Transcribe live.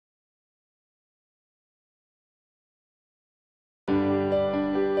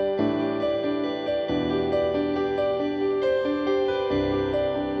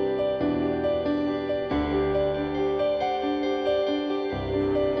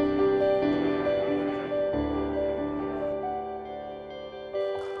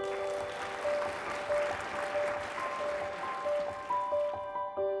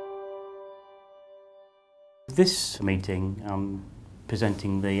This meeting, I'm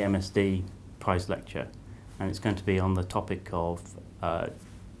presenting the MSD prize lecture, and it's going to be on the topic of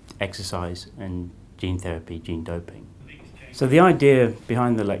exercise and gene therapy, gene doping. So the idea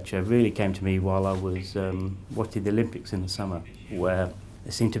behind the lecture really came to me while I was watching the Olympics in the summer, where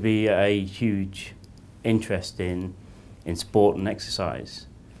there seemed to be a huge interest in sport and exercise.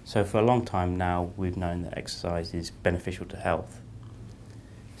 So for a long time now, we've known that exercise is beneficial to health.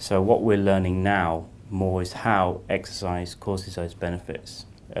 So what we're learning now more is how exercise causes those benefits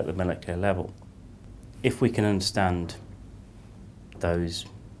at the molecular level. If we can understand those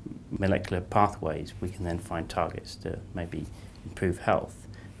molecular pathways, we can then find targets to maybe improve health.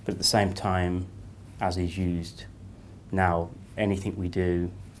 But at the same time, as is used now, anything we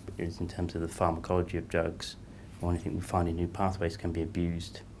do is in terms of the pharmacology of drugs, or anything we find in new pathways can be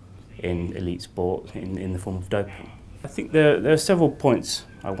abused in elite sport in the form of doping. I think there are several points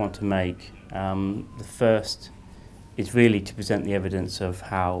I want to make. The first is really to present the evidence of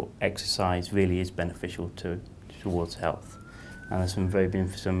how exercise really is beneficial towards health. And there's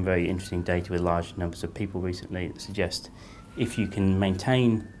been some very interesting data with large numbers of people recently that suggest if you can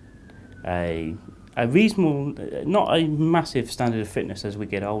maintain a reasonable, not a massive standard of fitness as we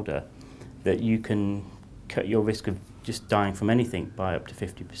get older, that you can cut your risk of just dying from anything by up to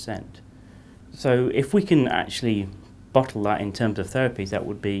 50%. So if we can actually bottle that in terms of therapies, that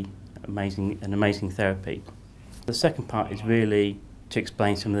would be an amazing therapy. The second part is really to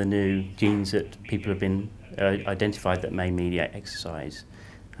explain some of the new genes that people have been identified that may mediate exercise,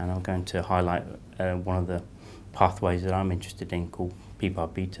 and I'm going to highlight one of the pathways that I'm interested in called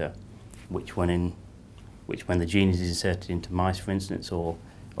PPAR-beta, which when the gene is inserted into mice, for instance, or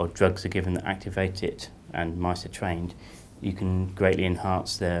drugs are given that activate it and mice are trained, you can greatly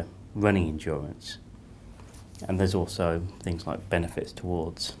enhance their running endurance. And there's also things like benefits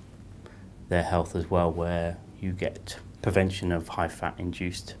towards their health as well, where you get prevention of high-fat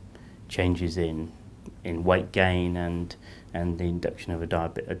induced changes in weight gain and the induction of a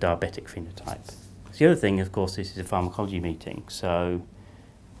diabetic phenotype. The other thing, of course, this is a pharmacology meeting, so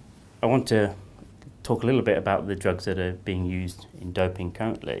I want to talk a little bit about the drugs that are being used in doping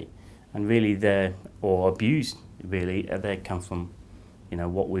currently, and really or abused really, they come from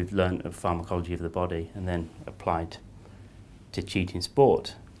what we've learned of pharmacology of the body and then applied to cheating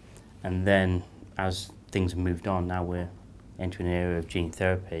sport. And then as things have moved on, now we're entering an area of gene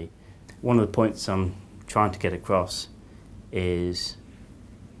therapy. One of the points I'm trying to get across is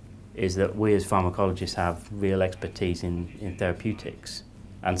that we as pharmacologists have real expertise in therapeutics.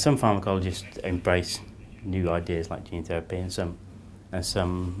 And some pharmacologists embrace new ideas like gene therapy, and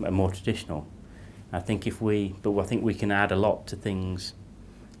some are more traditional. I think we can add a lot to things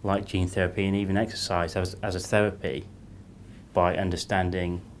like gene therapy and even exercise as a therapy by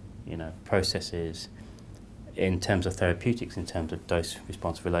understanding processes in terms of therapeutics, in terms of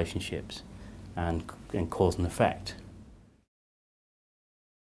dose-response relationships and cause and effect.